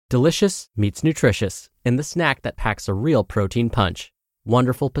Delicious meets nutritious in the snack that packs a real protein punch.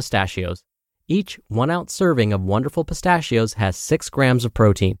 Wonderful Pistachios. Each 1-ounce serving of Wonderful Pistachios has 6 grams of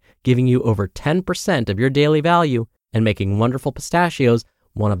protein, giving you over 10% of your daily value and making Wonderful Pistachios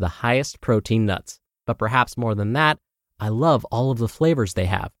one of the highest protein nuts. But perhaps more than that, I love all of the flavors they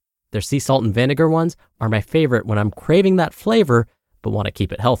have. Their sea salt and vinegar ones are my favorite when I'm craving that flavor but want to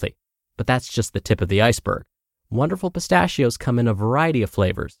keep it healthy. But that's just the tip of the iceberg. Wonderful Pistachios come in a variety of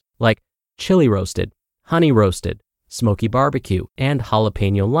flavors, like chili roasted, honey roasted, smoky barbecue, and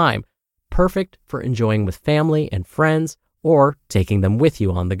jalapeno lime, perfect for enjoying with family and friends or taking them with you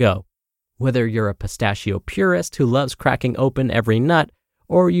on the go. Whether you're a pistachio purist who loves cracking open every nut,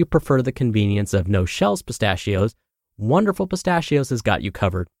 or you prefer the convenience of no-shells pistachios, Wonderful Pistachios has got you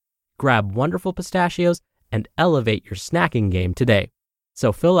covered. Grab Wonderful Pistachios and elevate your snacking game today.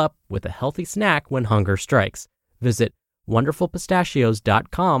 So fill up with a healthy snack when hunger strikes. Visit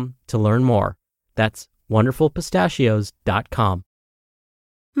wonderfulpistachios.com to learn more. That's wonderfulpistachios.com.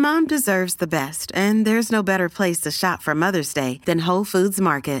 Mom deserves the best, and there's no better place to shop for Mother's Day than Whole Foods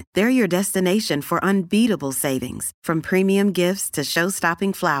Market. They're your destination for unbeatable savings, from premium gifts to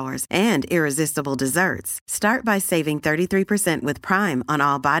show-stopping flowers and irresistible desserts. Start by saving 33% with Prime on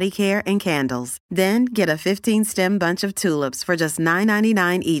all body care and candles. Then get a 15-stem bunch of tulips for just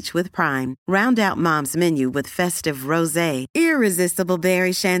 $9.99 each with Prime. Round out Mom's menu with festive rosé, irresistible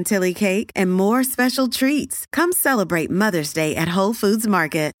berry chantilly cake, and more special treats. Come celebrate Mother's Day at Whole Foods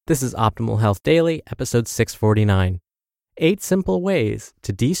Market. This is Optimal Health Daily, episode 649. 8 simple ways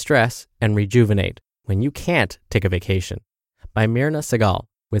to de-stress and rejuvenate when you can't take a vacation, by Mirna Segal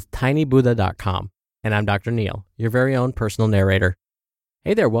with tinybuddha.com. And I'm Dr. Neil, your very own personal narrator.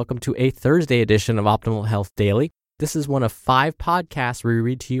 Hey there, welcome to a Thursday edition of Optimal Health Daily. This is one of 5 podcasts where we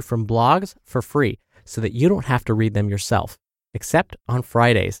read to you from blogs for free so that you don't have to read them yourself, except on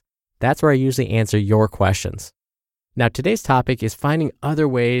Fridays. That's where I usually answer your questions. Now, today's topic is finding other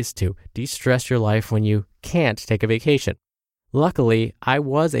ways to de-stress your life when you can't take a vacation. Luckily, I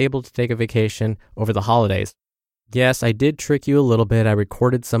was able to take a vacation over the holidays. Yes, I did trick you a little bit. I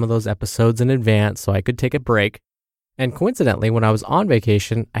recorded some of those episodes in advance so I could take a break. And coincidentally, when I was on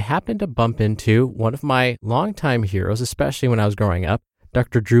vacation, I happened to bump into one of my longtime heroes, especially when I was growing up,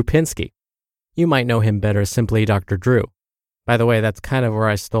 Dr. Drew Pinsky. You might know him better as simply Dr. Drew. By the way, that's kind of where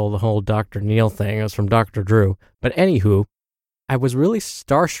I stole the whole Dr. Neil thing. It was from Dr. Drew. But anywho, I was really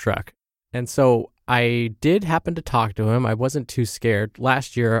starstruck. And so I did happen to talk to him. I wasn't too scared.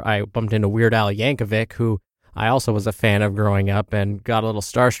 Last year, I bumped into Weird Al Yankovic, who I also was a fan of growing up, and got a little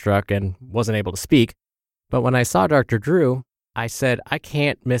starstruck and wasn't able to speak. But when I saw Dr. Drew, I said, I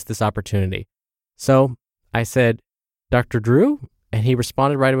can't miss this opportunity. So I said, Dr. Drew? And he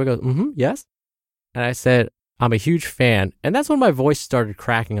responded right away, goes, yes. And I said, I'm a huge fan. And that's when my voice started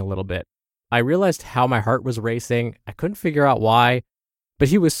cracking a little bit. I realized how my heart was racing. I couldn't figure out why, but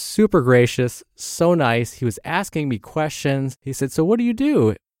he was super gracious, so nice. He was asking me questions. He said, so what do you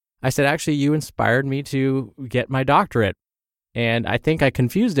do? I said, actually, you inspired me to get my doctorate. And I think I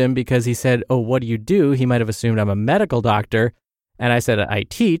confused him because he said, oh, what do you do? He might have assumed I'm a medical doctor. And I said, I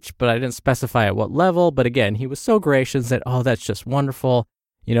teach, but I didn't specify at what level. But again, he was so gracious that, oh, that's just wonderful.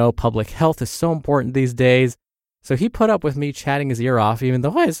 You know, public health is so important these days. So he put up with me chatting his ear off, even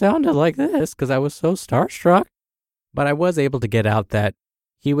though I sounded like this because I was so starstruck. But I was able to get out that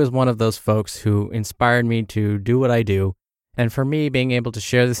he was one of those folks who inspired me to do what I do. And for me, being able to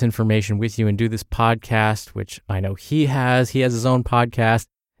share this information with you and do this podcast, which I know he has his own podcast,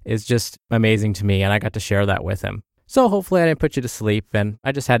 is just amazing to me. And I got to share that with him. So hopefully I didn't put you to sleep, and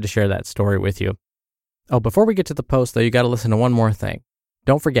I just had to share that story with you. Oh, before we get to the post, though, you got to listen to one more thing.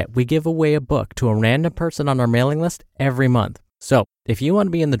 Don't forget, we give away a book to a random person on our mailing list every month. So if you want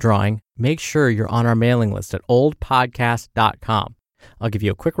to be in the drawing, make sure you're on our mailing list at oldpodcast.com. I'll give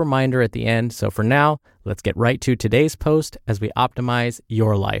you a quick reminder at the end. So for now, let's get right to today's post as we optimize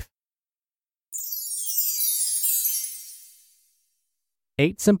your life.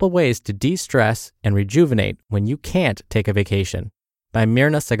 8 simple ways to de-stress and rejuvenate when you can't take a vacation, by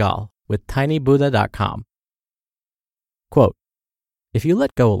Mirna Segal with tinybuddha.com. Quote, if you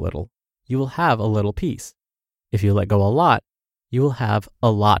let go a little, you will have a little peace. If you let go a lot, you will have a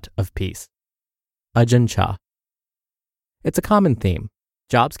lot of peace. Ajahn Chah. It's a common theme.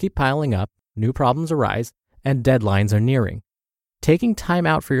 Jobs keep piling up, new problems arise, and deadlines are nearing. Taking time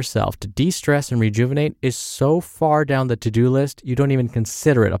out for yourself to de-stress and rejuvenate is so far down the to-do list, you don't even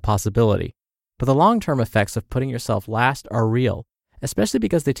consider it a possibility. But the long-term effects of putting yourself last are real, especially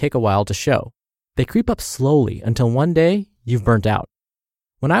because they take a while to show. They creep up slowly until one day you've burnt out.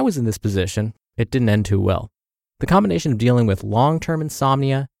 When I was in this position, it didn't end too well. The combination of dealing with long-term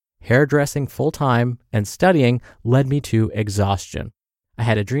insomnia, hairdressing full-time, and studying led me to exhaustion. I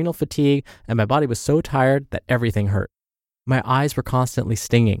had adrenal fatigue, and my body was so tired that everything hurt. My eyes were constantly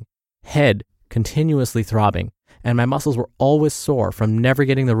stinging, head continuously throbbing, and my muscles were always sore from never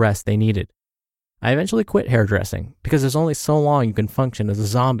getting the rest they needed. I eventually quit hairdressing because there's only so long you can function as a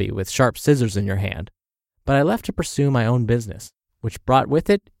zombie with sharp scissors in your hand. But I left to pursue my own business, which brought with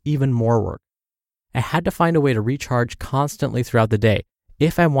it even more work. I had to find a way to recharge constantly throughout the day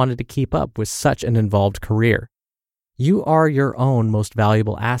if I wanted to keep up with such an involved career. You are your own most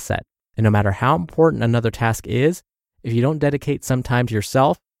valuable asset, and no matter how important another task is, if you don't dedicate some time to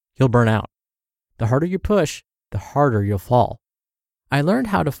yourself, you'll burn out. The harder you push, the harder you'll fall. I learned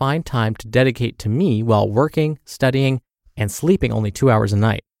how to find time to dedicate to me while working, studying, and sleeping only 2 hours a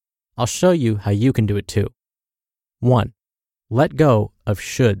night. I'll show you how you can do it too. 1. Let go of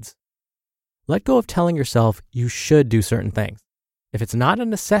shoulds. Let go of telling yourself you should do certain things. If it's not a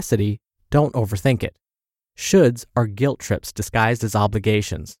necessity, don't overthink it. Shoulds are guilt trips disguised as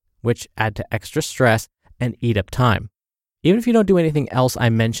obligations, which add to extra stress and eat up time. Even if you don't do anything else I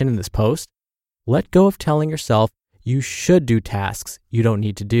mentioned in this post, let go of telling yourself you should do tasks you don't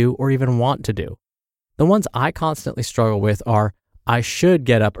need to do or even want to do. The ones I constantly struggle with are, I should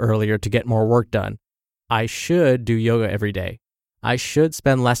get up earlier to get more work done. I should do yoga every day. I should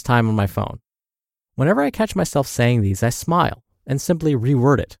spend less time on my phone. Whenever I catch myself saying these, I smile and simply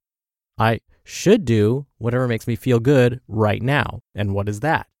reword it. I should do whatever makes me feel good right now. And what is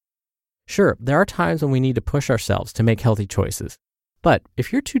that? Sure, there are times when we need to push ourselves to make healthy choices. But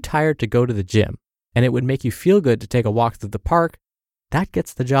if you're too tired to go to the gym and it would make you feel good to take a walk through the park, that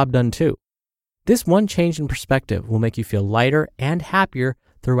gets the job done too. This one change in perspective will make you feel lighter and happier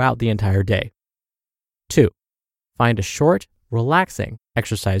throughout the entire day. 2. Find a short, relaxing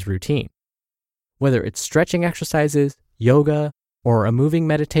exercise routine. Whether it's stretching exercises, yoga, or a moving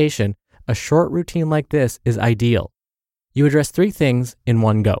meditation, a short routine like this is ideal. You address 3 things in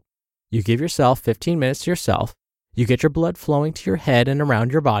one go. You give yourself 15 minutes to yourself, you get your blood flowing to your head and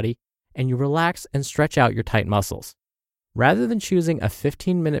around your body, and you relax and stretch out your tight muscles. Rather than choosing a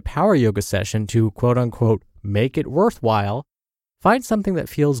 15-minute power yoga session to quote-unquote make it worthwhile, find something that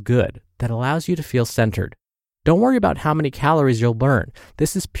feels good, that allows you to feel centered. Don't worry about how many calories you'll burn.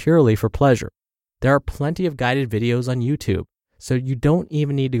 This is purely for pleasure. There are plenty of guided videos on YouTube, so you don't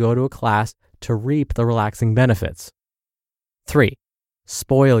even need to go to a class to reap the relaxing benefits. 3.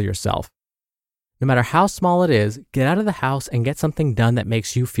 Spoil yourself. No matter how small it is, get out of the house and get something done that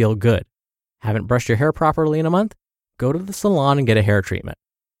makes you feel good. Haven't brushed your hair properly in a month? Go to the salon and get a hair treatment.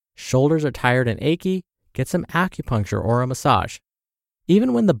 Shoulders are tired and achy? Get some acupuncture or a massage.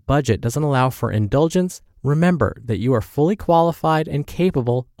 Even when the budget doesn't allow for indulgence, remember that you are fully qualified and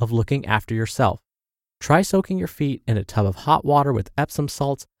capable of looking after yourself. Try soaking your feet in a tub of hot water with Epsom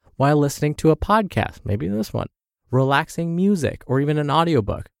salts while listening to a podcast, maybe this one, relaxing music, or even an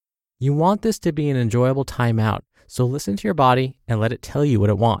audiobook. You want this to be an enjoyable time out, so listen to your body and let it tell you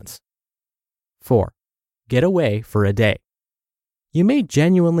what it wants. 4. Get away for a day. You may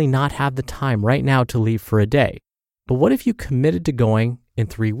genuinely not have the time right now to leave for a day, but what if you committed to going in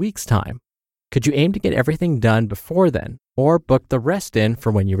 3 weeks' time? Could you aim to get everything done before then, or book the rest in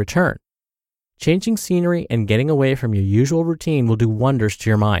for when you return? Changing scenery and getting away from your usual routine will do wonders to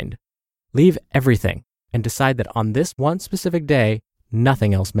your mind. Leave everything and decide that on this one specific day,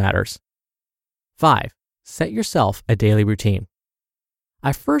 nothing else matters. 5. Set yourself a daily routine.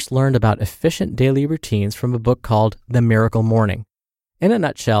 I first learned about efficient daily routines from a book called The Miracle Morning. In a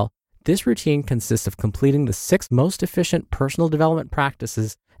nutshell, this routine consists of completing the 6 most efficient personal development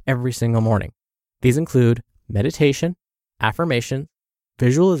practices every single morning. These include meditation, affirmation,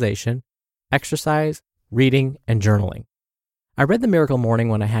 visualization, exercise, reading, and journaling. I read The Miracle Morning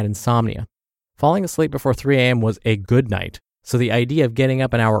when I had insomnia. Falling asleep before 3 a.m. was a good night, so the idea of getting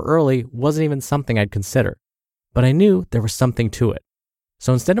up an hour early wasn't even something I'd consider. But I knew there was something to it.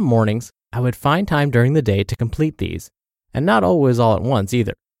 So instead of mornings, I would find time during the day to complete these, and not always all at once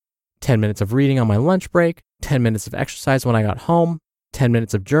either. 10 minutes of reading on my lunch break, 10 minutes of exercise when I got home, 10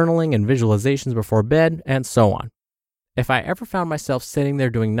 minutes of journaling and visualizations before bed, and so on. If I ever found myself sitting there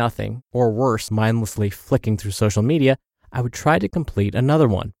doing nothing, or worse, mindlessly flicking through social media, I would try to complete another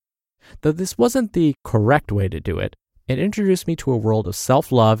one. Though this wasn't the correct way to do it, it introduced me to a world of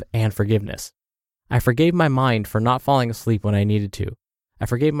self-love and forgiveness. I forgave my mind for not falling asleep when I needed to. I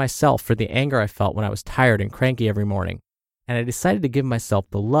forgave myself for the anger I felt when I was tired and cranky every morning, and I decided to give myself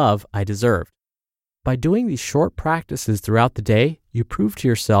the love I deserved. By doing these short practices throughout the day, you prove to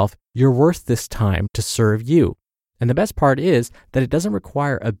yourself you're worth this time to serve you. And the best part is that it doesn't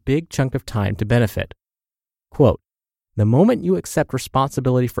require a big chunk of time to benefit. Quote, The moment you accept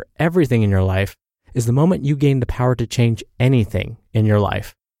responsibility for everything in your life is the moment you gain the power to change anything in your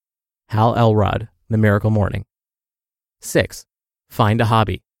life. Hal Elrod, The Miracle Morning. 6. Find a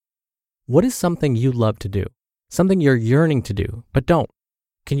hobby. What is something you love to do? Something you're yearning to do, but don't?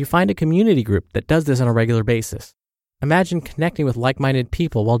 Can you find a community group that does this on a regular basis? Imagine connecting with like-minded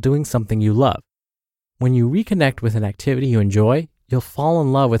people while doing something you love. When you reconnect with an activity you enjoy, you'll fall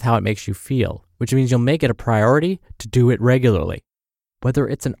in love with how it makes you feel, which means you'll make it a priority to do it regularly. Whether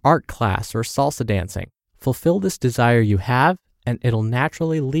it's an art class or salsa dancing, fulfill this desire you have, and it'll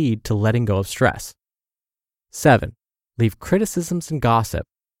naturally lead to letting go of stress. 7. Leave criticisms and gossip.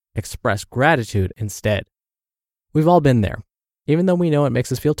 Express gratitude instead. We've all been there, even though we know it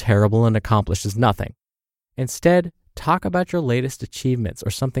makes us feel terrible and accomplishes nothing. Instead, talk about your latest achievements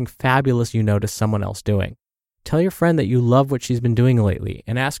or something fabulous you notice someone else doing. Tell your friend that you love what she's been doing lately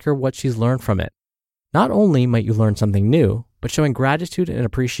and ask her what she's learned from it. Not only might you learn something new, but showing gratitude and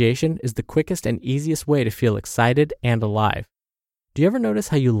appreciation is the quickest and easiest way to feel excited and alive. Do you ever notice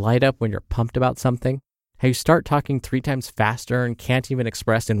how you light up when you're pumped about something? How you start talking 3 times faster and can't even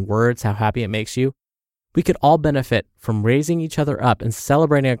express in words how happy it makes you? We could all benefit from raising each other up and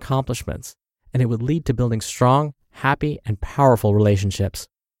celebrating accomplishments, and it would lead to building strong, happy, and powerful relationships.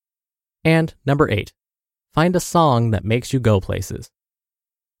 And number 8, find a song that makes you go places.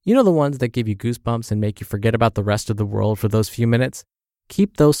 You know the ones that give you goosebumps and make you forget about the rest of the world for those few minutes?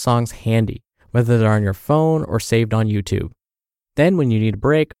 Keep those songs handy, whether they're on your phone or saved on YouTube. Then when you need a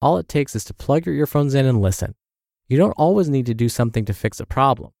break, all it takes is to plug your earphones in and listen. You don't always need to do something to fix a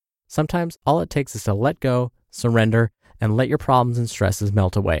problem. Sometimes all it takes is to let go, surrender, and let your problems and stresses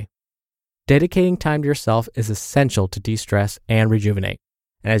melt away. Dedicating time to yourself is essential to de-stress and rejuvenate.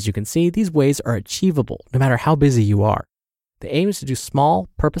 And as you can see, these ways are achievable no matter how busy you are. The aim is to do small,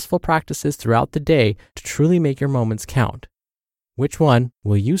 purposeful practices throughout the day to truly make your moments count. Which one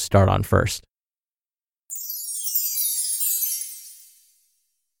will you start on first?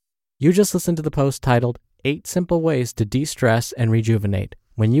 You just listened to the post titled 8 Simple Ways to De-Stress and Rejuvenate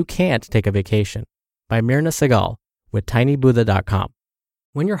When You Can't Take a Vacation by Mirna Segal with tinybuddha.com.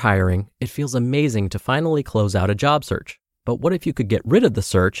 When you're hiring, it feels amazing to finally close out a job search. But what if you could get rid of the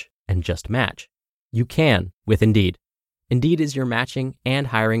search and just match? You can with Indeed. Indeed is your matching and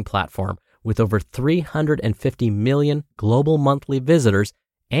hiring platform with over 350 million global monthly visitors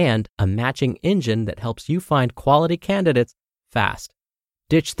and a matching engine that helps you find quality candidates fast.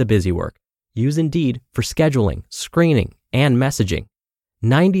 Ditch the busy work. Use Indeed for scheduling, screening, and messaging.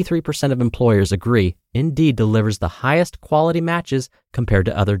 93% of employers agree Indeed delivers the highest quality matches compared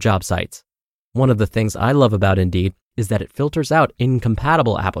to other job sites. One of the things I love about Indeed is that it filters out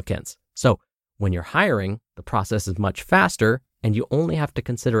incompatible applicants. So when you're hiring, the process is much faster and you only have to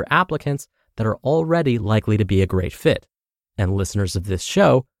consider applicants that are already likely to be a great fit. And listeners of this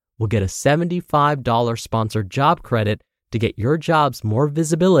show will get a $75 sponsored job credit to get your jobs more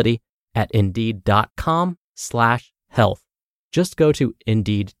visibility at Indeed.com/health. Just go to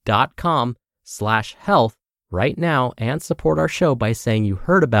Indeed.com/health right now and support our show by saying you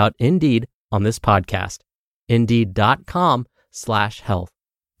heard about Indeed on this podcast. Indeed.com/health.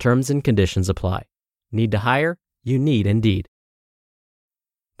 Terms and conditions apply. Need to hire? You need Indeed.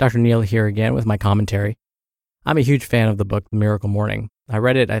 Dr. Neil here again with my commentary. I'm a huge fan of the book, The Miracle Morning. I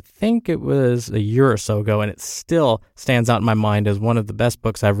read it, I think it was a year or so ago, and it still stands out in my mind as one of the best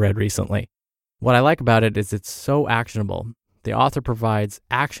books I've read recently. What I like about it is it's so actionable. The author provides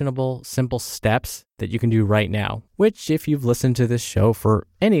actionable, simple steps that you can do right now, which if you've listened to this show for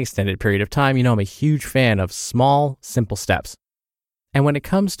any extended period of time, you know I'm a huge fan of small, simple steps. And when it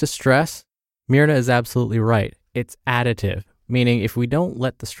comes to stress, Mirna is absolutely right. It's additive, meaning if we don't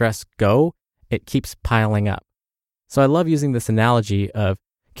let the stress go, it keeps piling up. So I love using this analogy of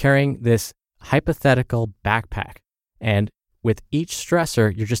carrying this hypothetical backpack. And with each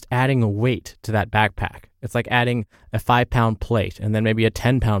stressor, you're just adding a weight to that backpack. It's like adding a 5-pound plate and then maybe a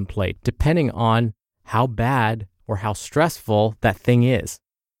 10-pound plate, depending on how bad or how stressful that thing is.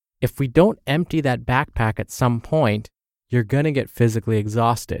 If we don't empty that backpack at some point, you're going to get physically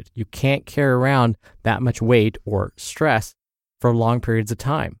exhausted. You can't carry around that much weight or stress for long periods of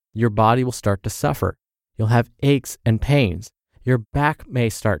time. Your body will start to suffer. You'll have aches and pains. Your back may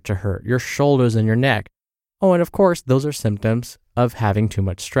start to hurt, your shoulders and your neck. Oh, and of course, those are symptoms of having too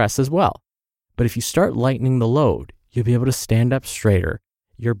much stress as well. But if you start lightening the load, you'll be able to stand up straighter.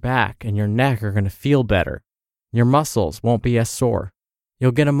 Your back and your neck are going to feel better. Your muscles won't be as sore.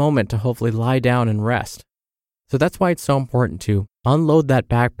 You'll get a moment to hopefully lie down and rest. So that's why it's so important to unload that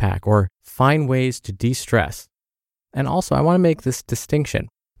backpack or find ways to de-stress. And also, I want to make this distinction.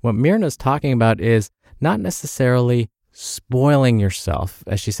 What Mirna is talking about is not necessarily spoiling yourself,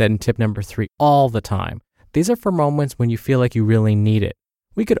 as she said in tip number 3, all the time. These are for moments when you feel like you really need it.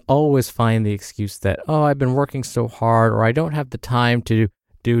 We could always find the excuse that, oh, I've been working so hard, or I don't have the time to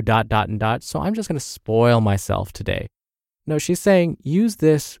do ... so I'm just going to spoil myself today. No, she's saying use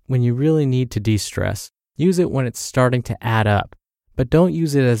this when you really need to de-stress. Use it when it's starting to add up, but don't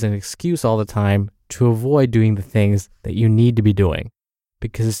use it as an excuse all the time to avoid doing the things that you need to be doing.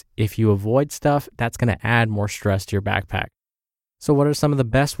 Because if you avoid stuff, that's going to add more stress to your backpack. So what are some of the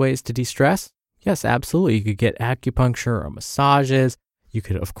best ways to de-stress? Yes, absolutely. You could get acupuncture or massages. You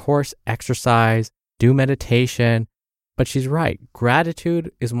could, of course, exercise, do meditation. But she's right.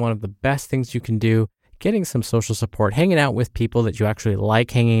 Gratitude is one of the best things you can do. Getting some social support, hanging out with people that you actually like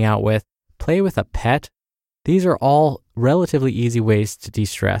hanging out with, play with a pet. These are all relatively easy ways to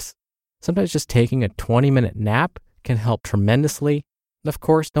de-stress. Sometimes just taking a 20-minute nap can help tremendously. And of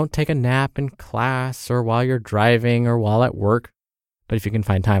course, don't take a nap in class or while you're driving or while at work. But if you can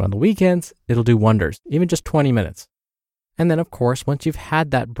find time on the weekends, it'll do wonders, even just 20 minutes. And then, of course, once you've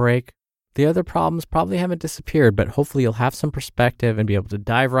had that break, the other problems probably haven't disappeared, but hopefully you'll have some perspective and be able to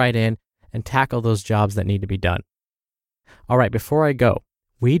dive right in and tackle those jobs that need to be done. All right, before I go,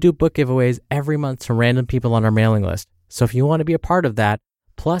 we do book giveaways every month to random people on our mailing list. So if you want to be a part of that,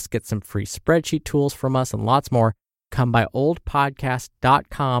 plus get some free spreadsheet tools from us and lots more, come by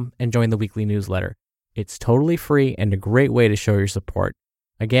oldpodcast.com and join the weekly newsletter. It's totally free and a great way to show your support.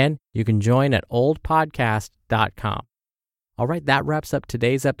 Again, you can join at oldpodcast.com. All right, that wraps up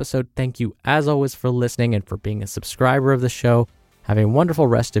today's episode. Thank you, as always, for listening and for being a subscriber of the show. Have a wonderful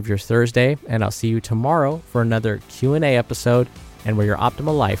rest of your Thursday, and I'll see you tomorrow for another Q&A episode and where your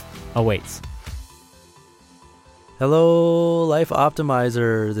optimal life awaits. Hello, Life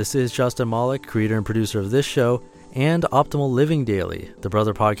Optimizer. This is Justin Malik, creator and producer of this show and Optimal Living Daily, the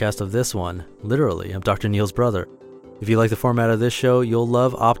brother podcast of this one. Literally, I'm Dr. Neil's brother. If you like the format of this show, you'll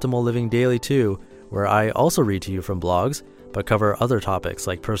love Optimal Living Daily too, where I also read to you from blogs, but cover other topics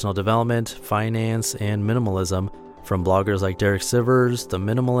like personal development, finance, and minimalism from bloggers like Derek Sivers, The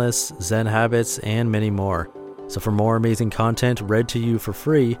Minimalists, Zen Habits, and many more. So for more amazing content read to you for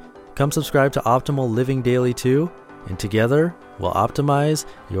free, come subscribe to Optimal Living Daily too, and together we'll optimize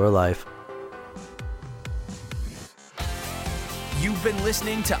your life. You've been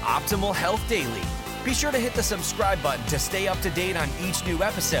listening to Optimal Health Daily. Be sure to hit the subscribe button to stay up to date on each new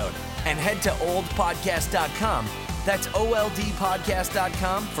episode, and head to oldpodcast.com. That's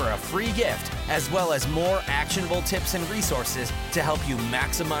oldpodcast.com for a free gift, as well as more actionable tips and resources to help you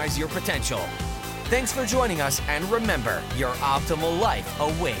maximize your potential. Thanks for joining us, and remember, your optimal life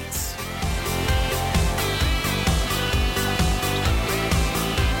awaits.